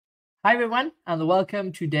Hi everyone, and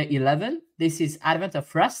welcome to day 11. This is Advent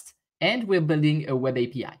of Rust, and we're building a web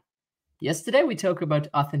API. Yesterday we talked about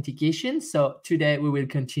authentication, so today we will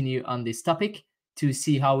continue on this topic to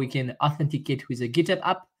see how we can authenticate with a GitHub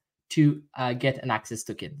app to get an access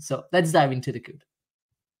token. So let's dive into the code.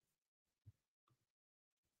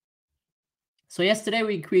 So yesterday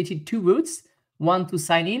we created two routes, one to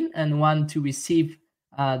sign in and one to receive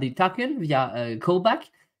the token via a callback.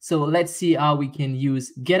 So let's see how we can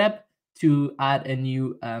use GitHub to add a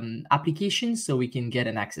new application so we can get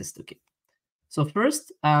an access token. So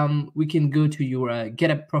first, we can go to your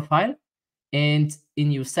GitHub profile, and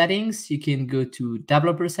in your settings, you can go to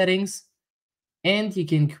developer settings, and you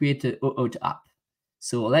can create an OAuth app.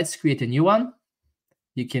 So let's create a new one.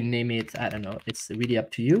 You can name it, I don't know, it's really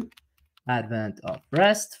up to you. Advent of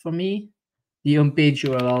Rust for me. The homepage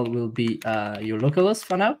URL will be your localhost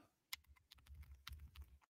for now.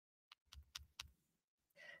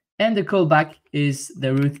 And the callback is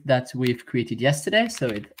the route that we've created yesterday. So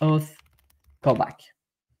it's auth callback.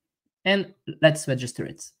 And let's register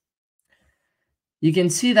it. You can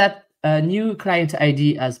see that a new client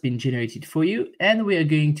ID has been generated for you, and we are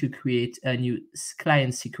going to create a new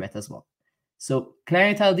client secret as well. So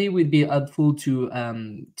client ID will be helpful to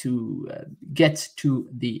get to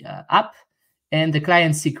the app, and the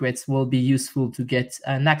client secrets will be useful to get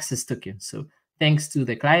an access token. So thanks to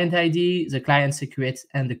the client ID, the client secret,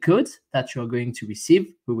 and the code that you're going to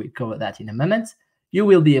receive, we will cover that in a moment, you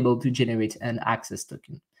will be able to generate an access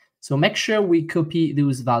token. So make sure we copy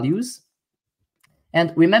those values.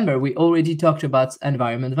 And remember, we already talked about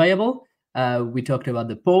environment variable. We talked about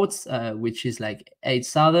the ports, which is like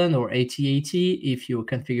 8000 or 8080 if you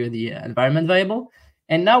configure the environment variable.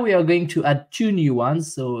 And now we are going to add two new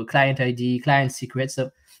ones, so client ID, client secret. So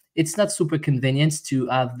it's not super convenient to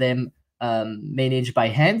have them managed by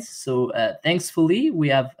hand. So thankfully, we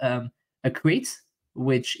have a crate,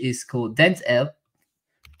 which is called dotenv.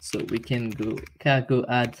 So we can go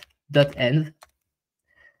add dotenv.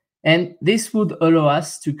 And this would allow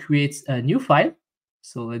us to create a new file.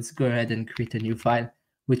 So let's go ahead and create a new file,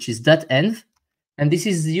 which is dotenv. And this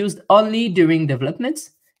is used only during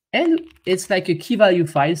development. And it's like a key value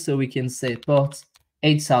file. So we can say port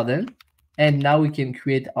 8000. And now we can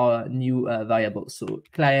create our new variable. So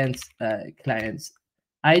client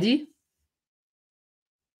ID.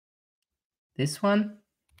 This one.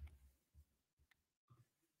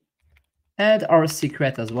 And our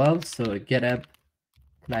secret as well. So GitHub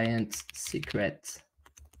client secret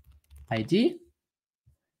ID.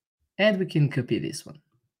 And we can copy this one.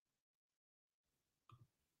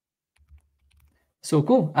 So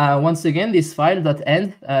cool. Once again, this file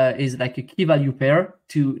 .env is like a key value pair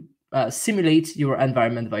to simulate your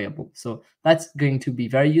environment variable. So that's going to be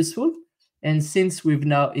very useful. And since we've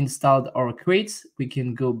now installed our crates, we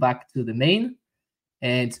can go back to the main,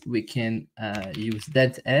 and we can use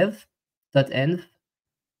 .env.ok.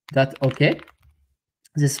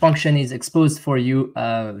 This function is exposed for you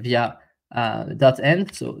via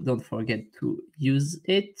 .env, so don't forget to use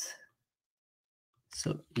it.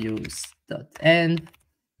 So use .env.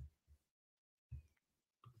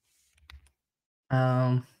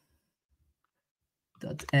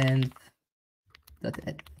 .env.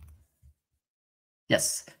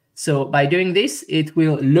 Yes. So by doing this, it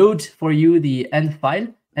will load for you the end file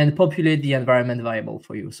and populate the environment variable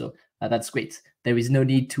for you. So that's great. There is no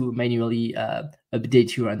need to manually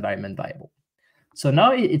update your environment variable. So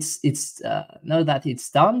now now that it's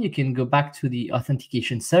done, you can go back to the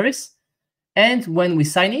authentication service. And when we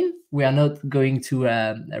sign in, we are not going to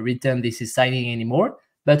return this is signing anymore,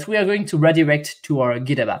 but we are going to redirect to our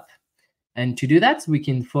GitHub app. And to do that, we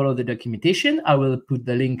can follow the documentation. I will put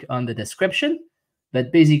the link on the description.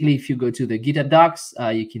 But basically, if you go to the GitHub docs,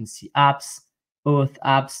 you can see apps, auth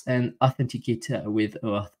apps, and authenticate with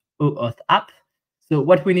OAuth app. So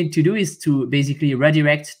what we need to do is to basically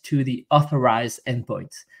redirect to the authorized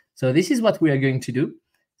endpoint. So this is what we are going to do.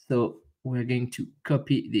 So we're going to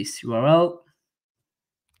copy this URL.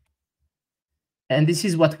 And this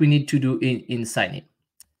is what we need to do in signing.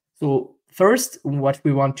 So first, what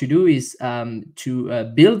we want to do is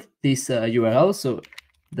to build this URL. So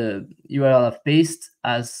the URL I've pasted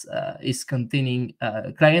is containing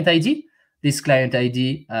client ID. This client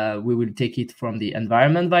ID, we will take it from the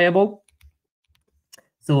environment variable.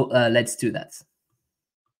 So let's do that.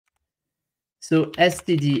 So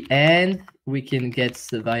std and we can get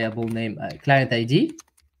the variable name client ID.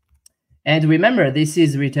 And remember, this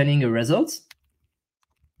is returning a result.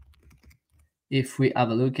 If we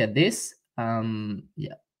have a look at this,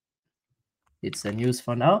 yeah, it's a news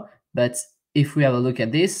for now. But if we have a look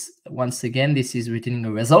at this, once again, this is returning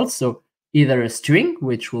a result. So either a string,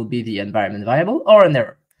 which will be the environment variable, or an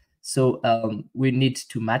error. So we need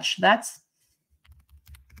to match that.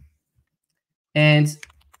 And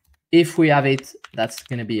if we have it, that's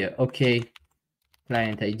going to be a OK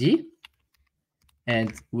client ID.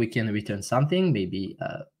 And we can return something, maybe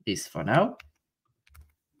this for now.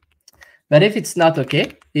 But if it's not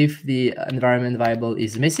OK, if the environment variable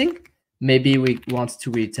is missing, maybe we want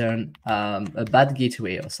to return a bad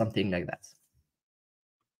gateway or something like that.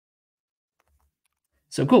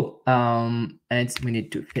 So cool. And we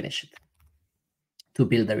need to finish it to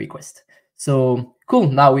build the request. So cool.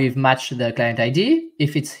 Now we've matched the client ID.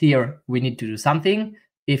 If it's here, we need to do something.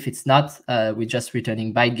 If it's not, we're just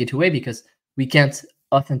returning by gateway because we can't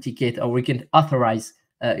authenticate or we can't authorize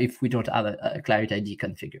if we don't have a client ID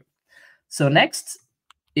configured. So next,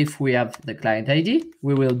 if we have the client ID,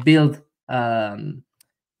 we will build the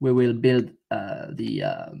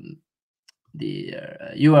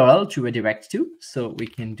URL to redirect to. So we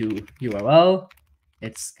can do URL.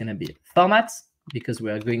 It's going to be format because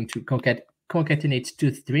we are going to concatenate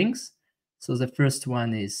two strings. So the first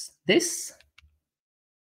one is this.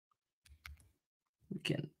 We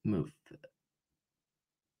can move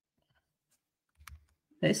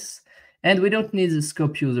this. And we don't need the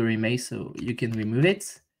scope user image, so you can remove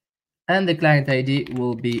it. And the client ID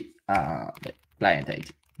will be the client ID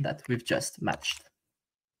that we've just matched.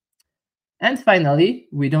 And finally,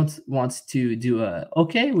 we don't want to do a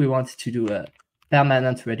OK. We want to do a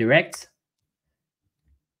permanent redirect.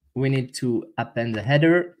 We need to append the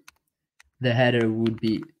header. The header would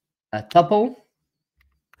be a tuple.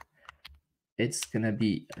 It's going to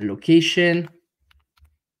be location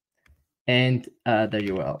and the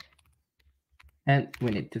URL. And we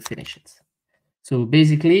need to finish it. So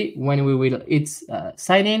basically, when we will hit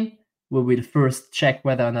sign in, we will first check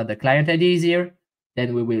whether or not the client ID is here.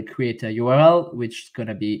 Then we will create a URL, which is going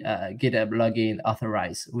to be GitHub login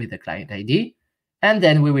authorized with the client ID. And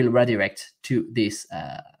then we will redirect to this,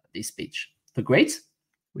 this page. So great.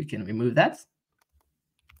 We can remove that.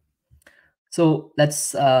 So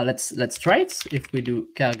let's try it. If we do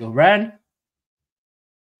cargo run.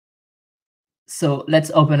 So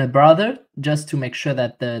let's open a browser just to make sure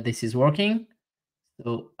that this is working.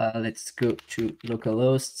 So let's go to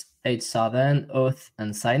localhost 8000 auth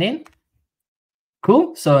and sign in.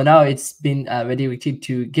 Cool. So now it's been redirected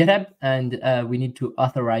to GitHub, and we need to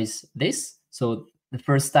authorize this. So the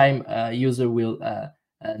first time a user will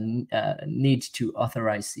need to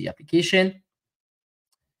authorize the application.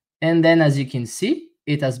 And then, as you can see,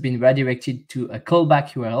 it has been redirected to a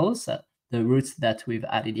callback URL, so the route that we've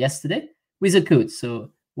added yesterday, with a code.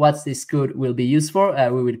 So what this code will be used for,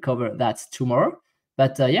 we will cover that tomorrow.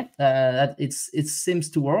 But yeah, it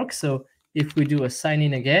seems to work. So if we do a sign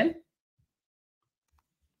in again,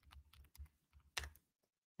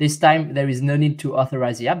 this time there is no need to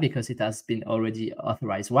authorize the app because it has been already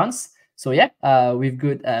authorized once. So yeah, we've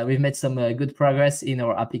made some good progress in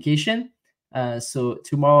our application. So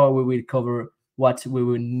tomorrow we will cover what we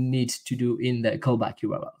will need to do in the callback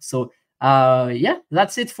URL. So yeah,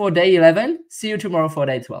 that's it for day 11. See you tomorrow for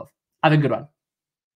day 12. Have a good one.